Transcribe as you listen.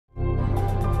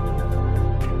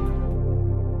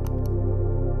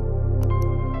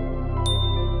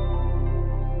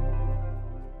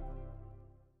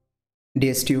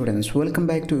Dear students, welcome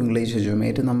back to English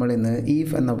Edumate. നമ്മൾ ഇന്ന്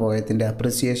Eve എന്ന പോയത്തിൻ്റെ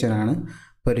അപ്രിസിയേഷൻ ആണ്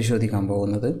പരിശോധിക്കാൻ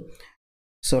പോകുന്നത്.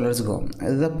 So let's go.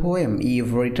 The poem Eve,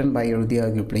 written by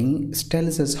Rudyard Kipling,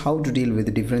 tells us how to deal with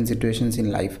different situations in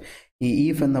life. ഈ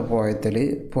if എന്ന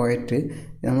poet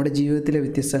നമ്മുടെ ജീവിതത്തിലെ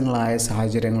വ്യത്യസ്തങ്ങളായ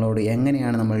സാഹചര്യങ്ങളോട്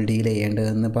എങ്ങനെയാണ് നമ്മൾ ഡീൽ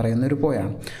ചെയ്യേണ്ടതെന്ന് പറയുന്ന ഒരു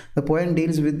പോയാണ്. The poem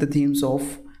deals with the themes of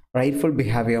rightful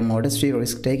behavior, modesty,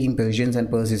 risk-taking, patience and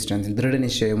persistence.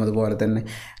 ദൃഢനിശ്ചയം, അതുപോലെ തന്നെ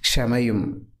ക്ഷമയും,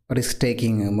 റിസ്ക്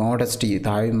ടേക്കിങ്, മോഡസ്റ്റി,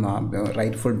 താഴ്മ,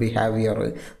 റൈറ്റ്ഫുൾ ബിഹേവിയർ,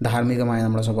 ധാർമ്മികമായ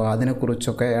നമ്മുടെ സ്വഭാവം,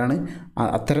 അതിനെക്കുറിച്ചൊക്കെയാണ്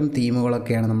അത്തരം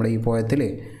തീമുകളൊക്കെയാണ് നമ്മുടെ ഈ പോയത്തിൽ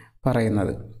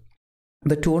പറയുന്നത്.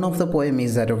 The tune of the poem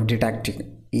is that of didactic.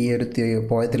 ഈ ഒരു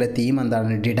പോയത്തിലെ തീം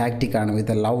എന്താണ്? ഡിഡാക്റ്റിക് ആണ്.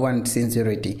 വിത്ത് ലവ് ആൻഡ്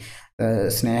സിൻസിയറിറ്റി,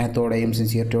 സ്നേഹത്തോടെയും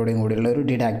സിൻസിയറിറ്റിയോടെയും കൂടിയുള്ള ഒരു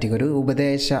ഡിഡാക്റ്റിക്, ഒരു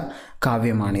ഉപദേശ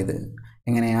കാവ്യമാണിത്.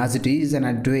 എങ്ങനെ? As it is an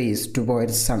advice to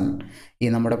poet sun. ഈ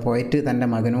നമ്മുടെ പോയറ്റ് തൻ്റെ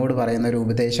മകനോട് പറയുന്ന ഒരു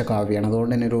ഉപദേശ കാവ്യമാണ്.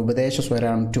 അതുകൊണ്ട് തന്നെ ഒരു ഉപദേശ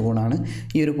സ്വരം ട്യൂണാണ്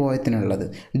ഈ ഒരു പോയത്തിനുള്ളത്.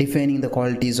 Defining the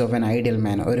qualities of an ideal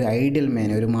മാൻ. ഒരു ഐഡിയൽ മാൻ,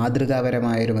 ഒരു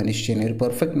മാതൃകാപരമായ ഒരു മനുഷ്യന്, ഒരു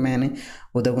പെർഫെക്റ്റ് മാന്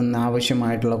ഉതകുന്ന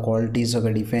ആവശ്യമായിട്ടുള്ള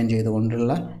ക്വാളിറ്റീസൊക്കെ ഡിഫൈൻ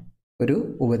ചെയ്തുകൊണ്ടുള്ള ഒരു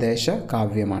ഉപദേശ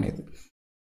കാവ്യമാണിത്.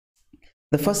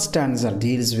 The first stanza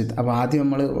deals with. അപ്പോൾ ആദ്യം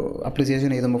നമ്മൾ അപ്രിസിയേഷൻ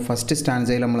ചെയ്തുമ്പോൾ ഫസ്റ്റ്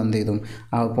സ്റ്റാൻസയിൽ നമ്മൾ എന്ത് ചെയ്തും?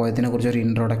 ആ പോയത്തിനെ കുറിച്ചൊരു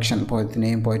ഇൻട്രൊഡക്ഷൻ,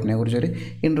 പോയറ്റിനെ കുറിച്ചൊരു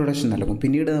ഇൻട്രൊഡക്ഷൻ നൽകും.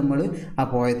 പിന്നീട് നമ്മൾ ആ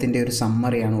പോയത്തിൻ്റെ ഒരു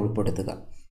സമ്മറിയാണ് ഉൾപ്പെടുത്തുക.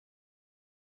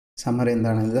 സമ്മറി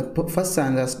എന്താണ്? The first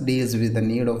stanza deals with the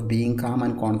need of being calm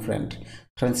and confident,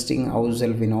 trusting our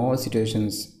self in all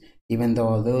situations even though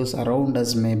others around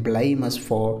us may blame us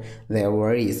for their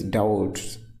worries, doubts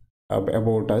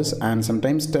about us and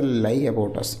sometimes tell lie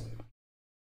about us.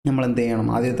 നമ്മൾ എന്ത് ചെയ്യണം?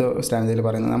 ആദ്യത്തെ സ്റ്റാൻഡേർഡിൽ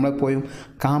പറയുന്നത് നമ്മളെപ്പോഴും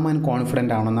calm and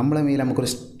confident ആവണം. നമ്മളെ മേൽ നമുക്കൊരു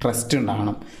ട്രസ്റ്റ്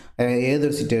ഉണ്ടാവണം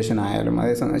ഏതൊരു സിറ്റുവേഷൻ ആയാലും.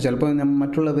 അതേസമയം ചിലപ്പോൾ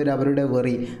മറ്റുള്ളവർ അവരുടെ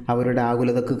വെറി, അവരുടെ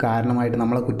ആകുലതക്ക് കാരണമായിട്ട്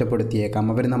നമ്മളെ കുറ്റപ്പെടുത്തിയേക്കാം,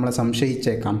 അവർ നമ്മളെ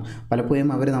സംശയിച്ചേക്കാം, പലപ്പോഴും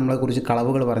അവർ നമ്മളെക്കുറിച്ച്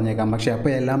കളവുകൾ പറഞ്ഞേക്കാം. പക്ഷേ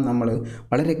അപ്പോഴെല്ലാം നമ്മൾ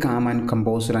വളരെ calm and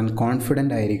composed and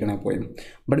confident ആയിരിക്കണം എപ്പോഴും.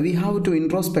 But we have to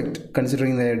introspect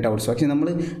considering the doubts. പക്ഷേ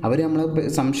അവർ നമ്മളെ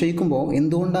സംശയിക്കുമ്പോൾ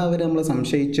എന്തുകൊണ്ടാണ് അവർ നമ്മളെ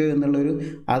സംശയിച്ചു എന്നുള്ളൊരു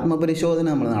ആത്മപരിശോധന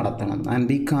നമ്മൾ നടത്തണം. ആൻഡ്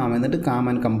ബി കാം, എന്നിട്ട് കാം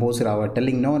ആൻഡ് കമ്പോസ്ഡ് ആവുക.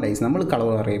 Telling no lies. നമ്മൾ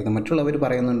കളവ് പറയരുത്. മറ്റുള്ളവർ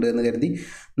പറയുന്നുണ്ട് എന്ന് കരുതി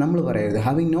നമ്മൾ പറയരുത്.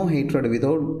 Having no hatred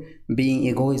without being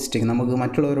എഗോയിസ്റ്റിക്. നമുക്ക്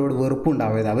മറ്റുള്ളവരോട്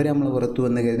വെറുപ്പുണ്ടാവരുത്. അവർ നമ്മൾ വെറുത്തു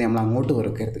എന്ന് കരുതി നമ്മൾ അങ്ങോട്ട്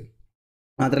വെറുക്കരുത്.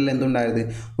 മാത്രമല്ല എന്തുണ്ടായത്?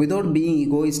 Without being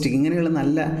egoistic. ഇങ്ങനെയുള്ള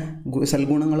നല്ല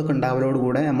സൽഗുണങ്ങളൊക്കെ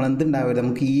ഉണ്ടാവലോടുകൂടെ നമ്മൾ എന്തുണ്ടാവരുത്?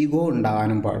 നമുക്ക് ഈഗോ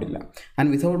ഉണ്ടാകാനും പാടില്ല.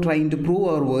 And without trying to prove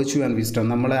our virtue and wisdom.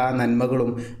 നമ്മളെ ആ നന്മകളും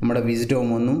നമ്മുടെ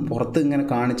വിസ്ഡവും ഒന്നും പുറത്ത് ഇങ്ങനെ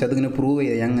കാണിച്ച് അതിങ്ങനെ പ്രൂവ്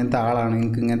ചെയ്യുക, അങ്ങനത്തെ ആളാണ്,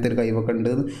 എനിക്ക് ഇങ്ങനത്തെ ഒരു കഴിവൊക്കെ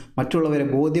ഉണ്ട്, മറ്റുള്ളവരെ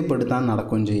ബോധ്യപ്പെടുത്താൻ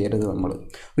നടക്കുകയും ചെയ്യരുത്. നമ്മൾ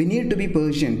we need to be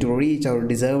patient to reach our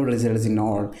deserved results in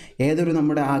all. ഏതൊരു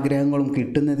നമ്മുടെ ആഗ്രഹങ്ങളും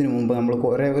കിട്ടുന്നതിന് മുമ്പ് നമ്മൾ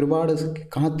ഒരുപാട്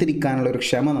കാത്തിരിക്കാനുള്ള ഒരു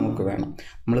ക്ഷമ നമുക്ക് വേണം.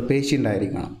 നമ്മൾ പേഷ്യൻ്റ്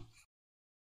ആയിരിക്കണം.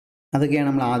 അതൊക്കെയാണ്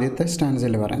നമ്മൾ ആദ്യത്തെ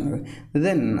സ്റ്റാൻസിൽ പറയുന്നത്.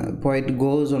 Then poet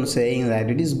goes on saying that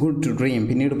it is good to dream.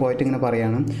 പിന്നീട് പോയറ്റ് ഇങ്ങനെ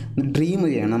പറയാണ്, ഡ്രീം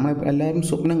ചെയ്യണം. നമ്മൾ എല്ലാവരും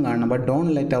സ്വപ്നം കാണണം. But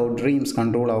don't let our dreams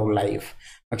control our life.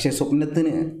 പക്ഷേ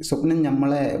സ്വപ്നം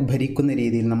നമ്മളെ ഭരിക്കുന്ന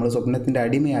രീതിയിൽ നമ്മൾ സ്വപ്നത്തിൻ്റെ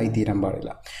അടിമയായി തീരാൻ പാടില്ല.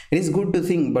 It is good to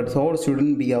think but thoughts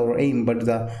shouldn't B our aim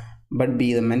but B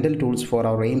the mental tools four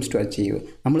our aims to achieve.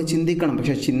 നമ്മൾ ചിന്തിക്കണം,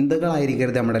 പക്ഷേ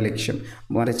ചിന്തകളായിരിക്കരുത് നമ്മുടെ ലക്ഷ്യം.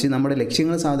 മറിച്ച് നമ്മുടെ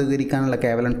ലക്ഷ്യങ്ങൾ സാധൂകരിക്കാനുള്ള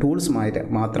കേവലം ടൂൾസ്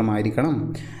മാത്രമായിരിക്കണം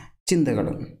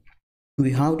ചിന്തകളും.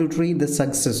 We have to treat the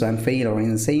success and failure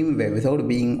in the same way without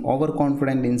being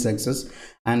overconfident in success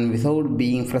and without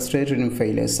being frustrated in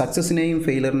failure. സക്സസിനെയും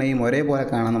ഫെയിലറിനെയും ഒരേപോലെ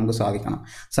കാണാൻ നമുക്ക് സാധിക്കണം.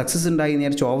 സക്സസ് ഉണ്ടായി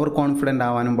വിചാരിച്ച് ഓവർ കോൺഫിഡൻ്റ്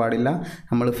ആവാനും പാടില്ല.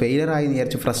 നമ്മൾ ഫെയിലറായി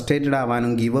വിചാരിച്ച് ഫ്രസ്ട്രേറ്റഡ്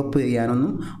ആവാനും ഗിവ് അപ്പ്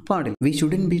ചെയ്യാനൊന്നും പാടില്ല. We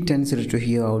shouldn't be tensed to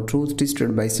hear our truth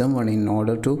twisted by someone in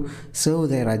order to serve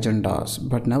their agendas,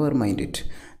 but never mind it.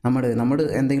 നമ്മൾ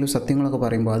എന്തെങ്കിലും സത്യങ്ങളൊക്കെ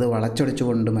പറയുമ്പോൾ അത്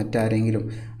വളച്ചൊടിച്ചുകൊണ്ട് മറ്റാരെങ്കിലും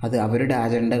അത് അവരുടെ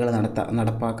അജണ്ടകൾ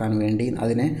നടപ്പാക്കാൻ വേണ്ടി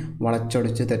അതിനെ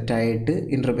വളച്ചൊടിച്ച് തെറ്റായിട്ട്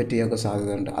ഇൻ്റർപ്രറ്റ് ചെയ്യുകയൊക്കെ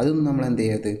സാധ്യതയുണ്ട്. അതൊന്നും നമ്മൾ എന്ത്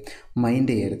ചെയ്യരുത്?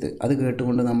 മൈൻഡ് ചെയ്യരുത്. അത്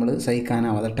കേട്ടുകൊണ്ട് നമ്മൾ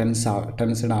സഹിക്കാനാവാതെ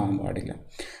ടെൻസ്ഡ് ആവാൻ പാടില്ല.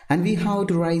 And we have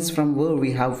to rice from where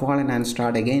we have fallen and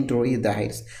start again to reach the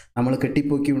heights. നമ്മൾ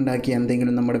കെട്ടിപ്പൊക്കി ഉണ്ടാക്കിയ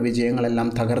എന്തെങ്കിലും നമ്മുടെ വിജയങ്ങളെല്ലാം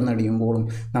തകർന്നടിയുമ്പോഴും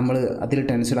നമ്മൾ അതിൽ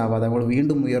ടെൻസ്ഡ് ആവാതെ നമ്മൾ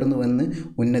വീണ്ടും ഉയർന്നു വന്ന്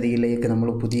ഉന്നതിയിലേക്ക് നമ്മൾ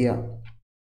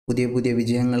പുതിയ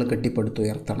വിജയങ്ങൾ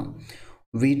കെട്ടിപ്പടുത്തുയർത്തണം.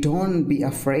 We don't be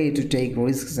afraid to take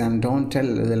risks and don't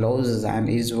tell the losses and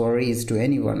its worries to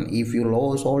anyone if you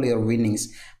lose all your winnings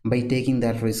by taking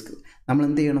that risk. നമ്മൾ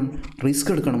എന്ത് ചെയ്യണം? റിസ്ക്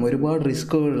എടുക്കണം, ഒരുപാട്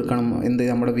റിസ്ക് എടുക്കണം.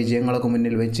 നമ്മുടെ വിജയങ്ങളൊക്കെ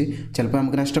മുന്നിൽ വെച്ച് ചിലപ്പോൾ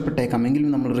നമുക്ക് നഷ്ടപ്പെട്ടേക്കാം,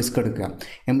 എങ്കിലും നമ്മൾ റിസ്ക് എടുക്കുക.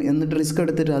 എന്നിട്ട് റിസ്ക്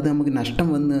എടുത്തിട്ട് അത് നമുക്ക് നഷ്ടം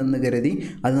വന്നു എന്ന് കരുതി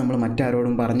അത് നമ്മൾ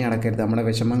മറ്റാരോടും പറഞ്ഞു നടക്കരുത്. നമ്മുടെ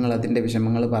അതിൻ്റെ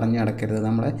വിഷമങ്ങൾ പറഞ്ഞു നടക്കരുത്.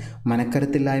 നമ്മുടെ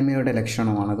മനക്കരുത്തില്ലായ്മയുടെ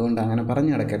ലക്ഷണമാണ്. അതുകൊണ്ട് അങ്ങനെ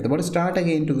പറഞ്ഞു നടക്കരുത്. But start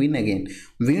again to win again.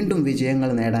 വീണ്ടും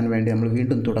വിജയങ്ങൾ നേടാൻ വേണ്ടി നമ്മൾ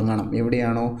വീണ്ടും തുടങ്ങണം.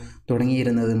 എവിടെയാണോ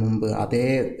തുടങ്ങിയിരുന്നത് മുമ്പ് അതേ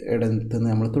ഇടത്ത്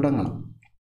നമ്മൾ തുടങ്ങണം.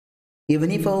 Even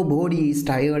if our body is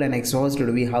tired and exhausted,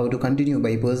 we have to continue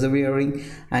by persevering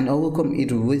and overcome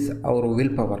it with our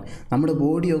willpower. നമ്മുടെ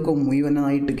ബോഡിയൊക്കെ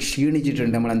മുഴുവനായിട്ട്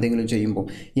ക്ഷീണിച്ചിട്ടുണ്ട് നമ്മൾ എന്തെങ്കിലും ചെയ്യുമ്പോൾ,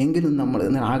 എങ്കിലും നമ്മൾ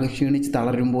ആകെ ക്ഷീണിച്ച്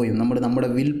തളരുമ്പോഴും നമ്മുടെ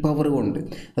വിൽ പവർ കൊണ്ട്,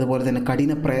 അതുപോലെ തന്നെ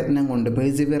കഠിന പ്രയത്നം കൊണ്ട്,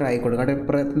 പേഴ്സിവിയർ ആയിക്കൊണ്ട്, കഠിന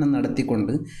പ്രയത്നം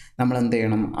നടത്തിക്കൊണ്ട് നമ്മൾ എന്ത്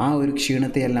ചെയ്യണം, ആ ഒരു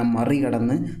ക്ഷീണത്തെയെല്ലാം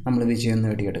മറികടന്ന് നമ്മൾ വിജയം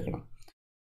നേടിയെടുക്കണം.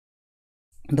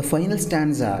 The final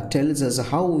stanza tells us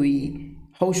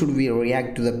how should we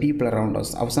react to the people around us.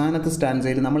 അവസാനത്തെ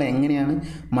സ്റ്റാൻസയിൽ നമ്മൾ എങ്ങനെയാണ്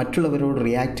മറ്റുള്ളവരോട്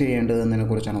റിയാക്ട് ചെയ്യേണ്ടതെന്നതിനെ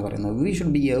കുറിച്ചാണ് പറയുന്നത്. We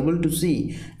should be able to see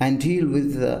and deal with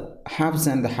the haves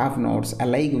and the have nots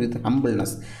alike with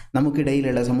humbleness.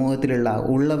 നമുക്കിടയിലുള്ള സമൂഹത്തിലുള്ള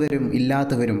ഉള്ളവരും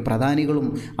ഇല്ലാത്തവരും പ്രധാനികളും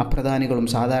അപ്രധാനികളും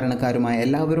സാധാരണക്കാരുമായ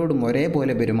എല്ലാവരോടും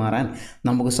ഒരേപോലെ പെരുമാറാൻ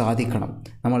നമുക്ക് സാധിക്കണം.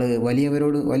 നമ്മൾ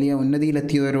വലിയ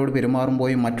ഉന്നതിയിലെത്തിയവരോട്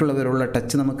പെരുമാറുമ്പോഴും മറ്റുള്ളവരോടുള്ള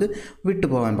ടച്ച് നമുക്ക്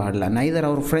വിട്ടുപോകാൻ പാടില്ല. neither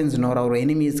our friends nor our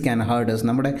enemies can hurt us.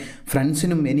 നമ്മുടെ ഫ്രണ്ട്സിനും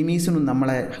എനിമീസിനും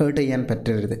നമ്മളെ ഹേർട്ട് ചെയ്യാൻ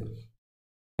പറ്റരുത്.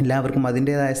 എല്ലാവർക്കും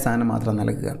അതിൻ്റേതായ സ്ഥാനം മാത്രം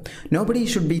നൽകുക. Nobody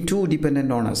should be to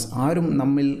dependent on us. ആരും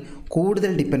നമ്മിൽ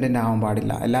കൂടുതൽ ഡിപ്പെൻഡൻ്റ് ആവാൻ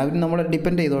പാടില്ല. എല്ലാവരും നമ്മളെ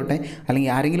ഡിപ്പെൻഡ് ചെയ്തോട്ടെ,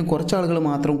 അല്ലെങ്കിൽ ആരെങ്കിലും കുറച്ച് ആളുകൾ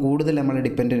മാത്രം കൂടുതൽ നമ്മളെ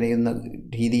ഡിപ്പെൻഡ് ചെയ്യുന്ന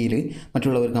രീതിയിൽ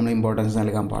മറ്റുള്ളവർക്ക് നമ്മൾ ഇമ്പോർട്ടൻസ്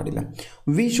നൽകാൻ പാടില്ല.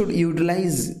 We should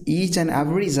utilise each and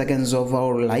every seconds of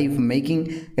our life making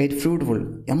it fruitful.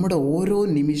 നമ്മുടെ ഓരോ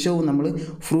നിമിഷവും നമ്മൾ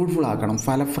ഫ്രൂട്ട്ഫുൾ ആക്കണം,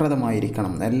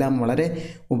 ഫലപ്രദമായിരിക്കണം, എല്ലാം വളരെ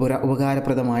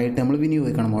ഉപകാരപ്രദമായിട്ട് നമ്മൾ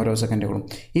വിനിയോഗിക്കണം ഓരോ സെക്കൻഡുകളും.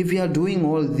 If you are doing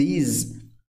all these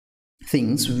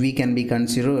things, we can be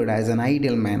considered as an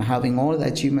ideal man having all the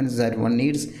achievements that one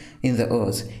needs in the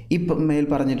earth. ഇപ്പം മേൽ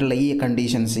പറഞ്ഞിട്ടുള്ള ഈ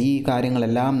കണ്ടീഷൻസ്, ഈ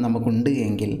കാര്യങ്ങളെല്ലാം നമുക്കുണ്ട്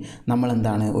എങ്കിൽ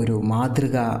നമ്മളെന്താണ്, ഒരു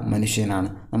മാതൃകാ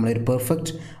മനുഷ്യനാണ്, നമ്മളൊരു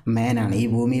പെർഫെക്റ്റ് മാനാണ്. ഈ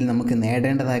ഭൂമിയിൽ നമുക്ക്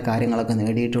നേടേണ്ടതായ കാര്യങ്ങളൊക്കെ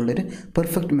നേടിയിട്ടുള്ളൊരു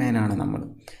പെർഫെക്റ്റ് മാനാണ് നമ്മൾ.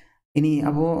 ഇനി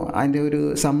അപ്പോൾ അതിൻ്റെ ഒരു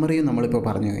സമ്മറിയും നമ്മളിപ്പോൾ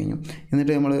പറഞ്ഞു കഴിഞ്ഞു.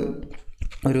 എന്നിട്ട് നമ്മൾ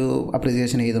ഒരു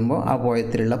അപ്രിസിയേഷൻ എഴുതുമ്പോൾ ആ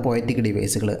പോയത്തിലുള്ള പോയറ്റിക്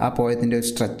ഡിവൈസുകൾ, ആ പോയത്തിൻ്റെ ഒരു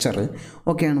സ്ട്രക്ചർ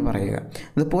ഒക്കെയാണ് പറയുക.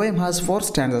 The poem has 4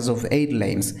 stanzas of 8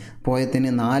 lines.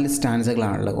 പോയത്തിന് 4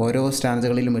 സ്റ്റാൻസകളാണുള്ളത്, ഓരോ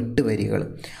സ്റ്റാൻസകളിലും 8 വരികൾ.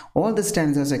 All the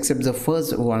stanzas except the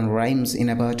first one rhymes in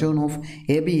a pattern of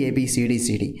A B A B C D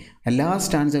C D. എല്ലാ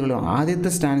സ്റ്റാൻസകളും, ആദ്യത്തെ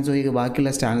സ്റ്റാൻസ് ഒഴികെ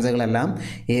ബാക്കിയുള്ള സ്റ്റാൻസകളെല്ലാം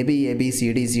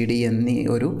ABABCDCD എന്നീ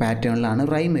ഒരു പാറ്റേണിലാണ്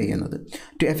റൈം ചെയ്യുന്നത്.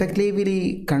 To effectively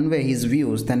convey his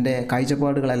views, തൻ്റെ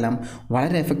കാഴ്ചപ്പാടുകളെല്ലാം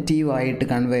വളരെ എഫക്റ്റീവായിട്ട്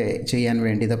കൺവേ ചെയ്യാൻ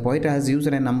വേണ്ടി the poet has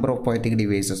used A number of poetic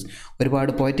devices.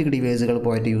 ഒരുപാട് പോയറ്റിക് ഡിവൈസുകൾ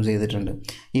പോയറ്റ് യൂസ് ചെയ്തിട്ടുണ്ട്.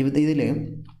 ഇതിൽ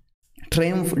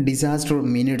triumph, disaster,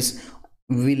 minutes,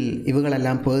 will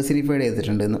ഇവകളെല്ലാം personified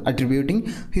ചെയ്തിട്ടുണ്ട്. അട്രിബ്യൂട്ടിങ്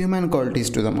ഹ്യൂമൻ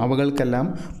ക്വാളിറ്റീസ് ടു ദം. അവകൾക്കെല്ലാം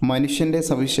മനുഷ്യൻ്റെ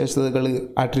സവിശേഷതകൾ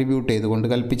അട്രിബ്യൂട്ട് ചെയ്തുകൊണ്ട്,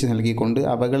 കൽപ്പിച്ച് നൽകിക്കൊണ്ട്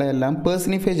അവകളെല്ലാം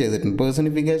പേഴ്സണിഫൈ ചെയ്തിട്ടുണ്ട്.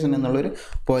 പേഴ്സണിഫിക്കേഷൻ എന്നുള്ളൊരു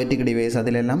പോയറ്റിക് ഡിവൈസ്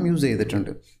അതിലെല്ലാം യൂസ്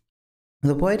ചെയ്തിട്ടുണ്ട്.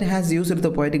 The poet has used the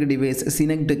poetic device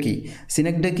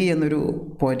synecdoche എന്നൊരു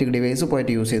പോയറ്റിക് ഡിവൈസ്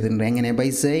പോയറ്റ് യൂസ് ചെയ്തിട്ടുണ്ട്. എങ്ങനെ? By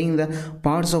saying the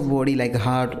parts of body like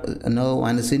heart, nerve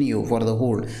and സിനിയു for the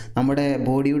whole. നമ്മുടെ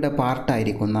ബോഡിയുടെ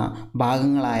പാർട്ടായിരിക്കുന്ന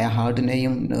ഭാഗങ്ങളായ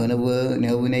ഹാർട്ടിനെയും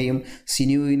നെർവിനെയും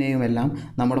സിനിയുവിനെയും എല്ലാം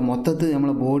നമ്മുടെ മൊത്തത്തിൽ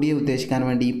നമ്മുടെ ബോഡിയെ ഉദ്ദേശിക്കാൻ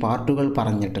വേണ്ടി ഈ പാർട്ടുകൾ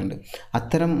പറഞ്ഞിട്ടുണ്ട്.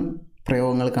 അത്തരം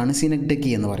പ്രയോഗങ്ങൾക്കാണ്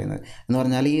സിനക്ഡക്കി എന്ന് പറയുന്നത്. എന്ന്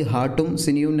പറഞ്ഞാൽ ഈ ഹാർട്ടും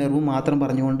സിനിയും നെർവും മാത്രം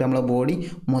പറഞ്ഞുകൊണ്ട് നമ്മളെ ബോഡി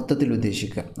മൊത്തത്തിൽ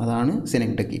ഉദ്ദേശിക്കുക, അതാണ്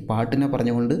സിനക്ഡക്കി. പാർട്ടിനെ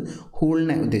പറഞ്ഞുകൊണ്ട്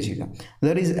ഹൂളിനെ ഉദ്ദേശിക്കുക.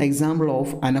 There is example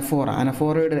of അനഫോറ.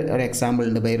 അനഫോറയുടെ ഒരു എക്സാമ്പിൾ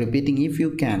ഉണ്ട്. By repeating if you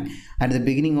can at the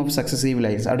beginning of successive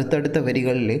lines. അടുത്തടുത്ത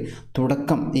വരികളിൽ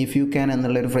തുടക്കം ഇഫ് യു ക്യാൻ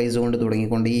എന്നുള്ളൊരു ഫ്രേസ് കൊണ്ട്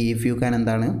തുടങ്ങിക്കൊണ്ട്, ഈ ഇഫ് യു ക്യാൻ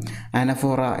എന്താണ്,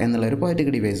 അനഫോറ എന്നുള്ളൊരു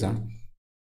പോയറ്റിക് ഡിവൈസാണ്.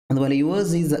 അതുപോലെ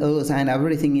yours is ഏഴ്സ് and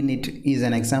everything in it is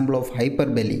an example of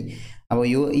hyperbole. അപ്പോൾ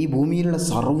ഈ ഭൂമിയിലുള്ള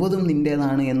സർവ്വതും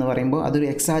നിൻ്റേതാണ് എന്ന് പറയുമ്പോൾ അതൊരു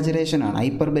എക്സാജറേഷനാണ്,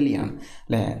 ഹൈപ്പർബലിയാണ്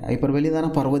അല്ലേ. ഹൈപ്പർബലി എന്ന്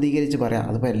പറഞ്ഞാൽ പർവ്വതീകരിച്ച് പറയാം.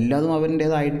 അതിപ്പോൾ എല്ലാതും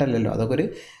അവൻ്റേതായിട്ടല്ലല്ലോ, അതൊക്കെ ഒരു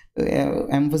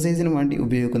എംഫസൈസിന് വേണ്ടി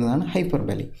ഉപയോഗിക്കുന്നതാണ്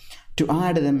hyperbole. To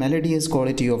add the melodious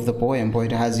quality of the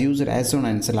poet has used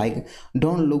assonance like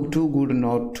don't look too good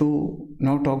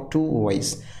nor talk too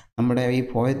wise. നമ്മുടെ ഈ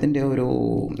പോയത്തിൻ്റെ ഒരു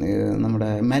നമ്മുടെ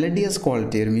മെലഡിയസ്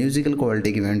ക്വാളിറ്റി, ഒരു മ്യൂസിക്കൽ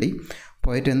ക്വാളിറ്റിക്ക് വേണ്ടി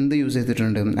പോയറ്റ് എന്ത് യൂസ്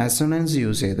ചെയ്തിട്ടുണ്ട്? അസോണൻസ്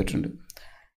യൂസ് ചെയ്തിട്ടുണ്ട്.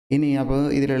 ഇനി അപ്പോൾ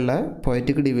ഇതിലുള്ള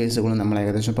പോയറ്റിക് ഡിവൈസുകളും നമ്മൾ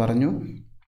ഏകദേശം പറഞ്ഞു.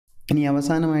 ഇനി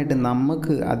അവസാനമായിട്ട്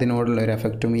നമുക്ക് അതിനോടുള്ള ഒരു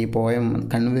എഫക്റ്റും ഈ പോയം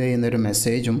കൺവേ ചെയ്യുന്നൊരു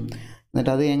മെസ്സേജും,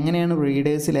 എന്നിട്ട് അത് എങ്ങനെയാണ്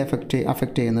റീഡേഴ്സിൽ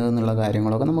അഫക്റ്റ് ചെയ്യുന്നത് എന്നുള്ള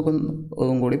കാര്യങ്ങളൊക്കെ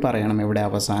നമുക്കൊന്നും കൂടി പറയണം ഇവിടെ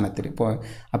അവസാനത്തിൽ,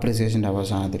 അപ്രിസിയേഷൻ്റെ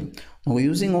അവസാനത്തിൽ.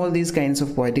 Using all these kinds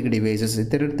of poetic devices,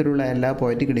 ഇത്തരത്തിലുള്ള എല്ലാ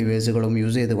പോയറ്റിക് ഡിവൈസുകളും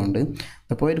യൂസ് ചെയ്തുകൊണ്ട്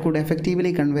the poet could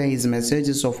effectively convey his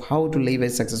messages of how to leave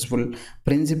A successful,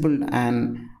 principled and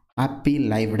happy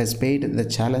life despite the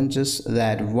challenges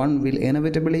that one will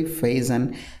inevitably face, and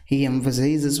he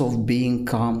emphasizes of being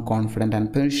calm, confident and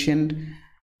patient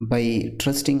by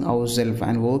trusting ourselves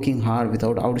and working hard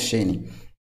without outshining.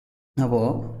 അപ്പോൾ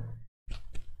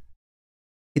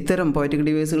ഇത്തരം poetic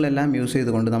ഡിവൈസുകളെല്ലാം use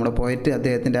ചെയ്തുകൊണ്ട് നമ്മുടെ poet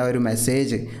അദ്ദേഹത്തിൻ്റെ ആ ഒരു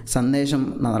message സന്ദേശം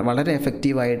വളരെ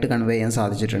എഫക്റ്റീവായിട്ട് കൺവേ ചെയ്യാൻ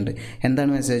സാധിച്ചിട്ടുണ്ട്.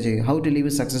 എന്താണ് message? How to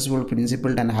leave successful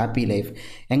principled and happy life.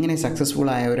 എങ്ങനെ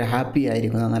സക്സസ്ഫുള്ളായ ഒരു ഹാപ്പി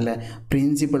ആയിരിക്കുന്ന നല്ല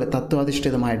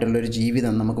തത്വാധിഷ്ഠിതമായിട്ടുള്ളൊരു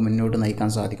ജീവിതം നമുക്ക് മുന്നോട്ട്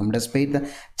നയിക്കാൻ സാധിക്കും. ഡെസ്പൈറ്റ് ദ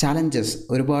ചാലഞ്ചസ്,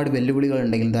 ഒരുപാട് വെല്ലുവിളികൾ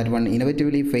ഉണ്ടെങ്കിൽ ദാറ്റ് വൺ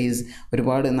ഇനോവേറ്റീവ്ലി ഫേസ്,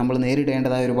 ഒരുപാട് നമ്മൾ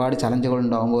നേരിടേണ്ടതായ ഒരുപാട് ചലഞ്ചുകൾ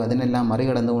ഉണ്ടാകുമ്പോൾ അതിനെല്ലാം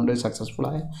മറികടന്നുകൊണ്ട്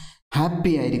സക്സസ്ഫുള്ളായ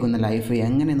ഹാപ്പി ആയിരിക്കുന്ന ലൈഫ്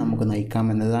എങ്ങനെ നമുക്ക് നയിക്കാം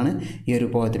എന്നതാണ് ഈ ഒരു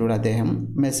പോയത്തിലൂടെ അദ്ദേഹം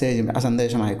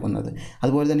സന്ദേശം അയക്കുന്നത്.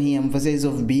 അതുപോലെ തന്നെ ഈ എംഫസൈസ്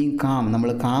ഓഫ് ബീങ് കാം, നമ്മൾ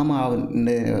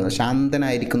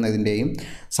ശാന്തനായിരിക്കുന്നതിൻ്റെയും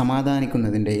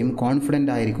സമാധാനിക്കുന്നതിൻ്റെയും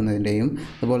കോൺഫിഡൻ്റ് ആയിരിക്കുന്നതിൻ്റെയും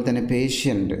അതുപോലെ തന്നെ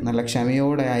പേഷ്യൻ്റ്, നല്ല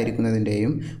ക്ഷമയോടെ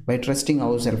ആയിരിക്കുന്നതിൻ്റെയും ബൈ ട്രസ്റ്റിംഗ്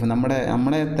അവർ സെൽഫ്,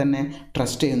 നമ്മളെ തന്നെ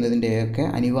ട്രസ്റ്റ് ചെയ്യുന്നതിൻ്റെയൊക്കെ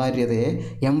അനിവാര്യതയെ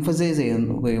എംഫസൈസ്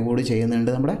കൂടി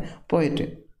ചെയ്യുന്നുണ്ട് നമ്മുടെ poet.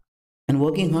 And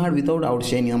working hard without out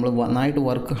shining, നമ്മൾ നന്നായിട്ട്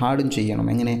വർക്ക് ഹാർഡും ചെയ്യണം.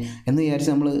 എങ്ങനെ എന്ന്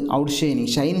വിചാരിച്ച് നമ്മൾ ഔട്ട്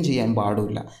ഷൈൻ ചെയ്യാൻ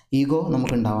പാടില്ല, ഈഗോ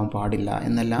നമുക്ക് ഉണ്ടാവാൻ പാടില്ല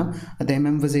എന്നെല്ലാം അദ്ദേഹം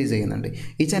എംഫസൈസ് ചെയ്യുന്നുണ്ട്.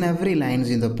 Each and every lines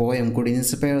in the poem could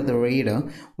inspire the reader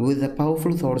with the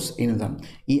powerful thoughts in them.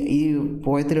 ഈ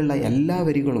പോയത്തിലുള്ള എല്ലാ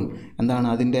വരികളും എന്താണ്,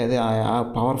 അതിൻ്റെ ആ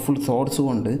പവർഫുൾ തോട്ട്സ്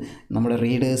കൊണ്ട് നമ്മുടെ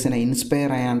റീഡേഴ്സിനെ ഇൻസ്പയർ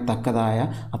ചെയ്യാൻ തക്കതായ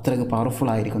അത്രയ്ക്ക്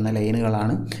പവർഫുൾ ആയിരിക്കുന്ന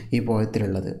ലൈനുകളാണ് ഈ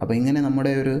പോയത്തിലുള്ളത്. അപ്പോൾ ഇങ്ങനെ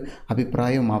നമ്മുടെ ഒരു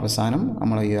അഭിപ്രായവും അവസാനം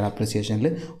നമ്മൾ ഈ ഒരു അപ്രിസിയേഷനിൽ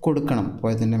കൊടുക്കണം.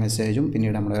 പോയത്തിൻ്റെ മെസ്സേജും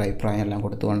പിന്നീട് നമ്മുടെ ഒരു അഭിപ്രായം എല്ലാം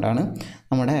കൊടുത്തുകൊണ്ടാണ്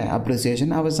നമ്മുടെ അപ്രിസിയേഷൻ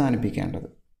അവസാനിപ്പിക്കേണ്ടത്.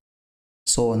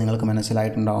 സോ നിങ്ങൾക്ക്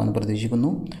മനസ്സിലായിട്ടുണ്ടാവുമെന്ന്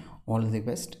പ്രതീക്ഷിക്കുന്നു. All the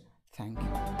best. Thank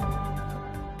you.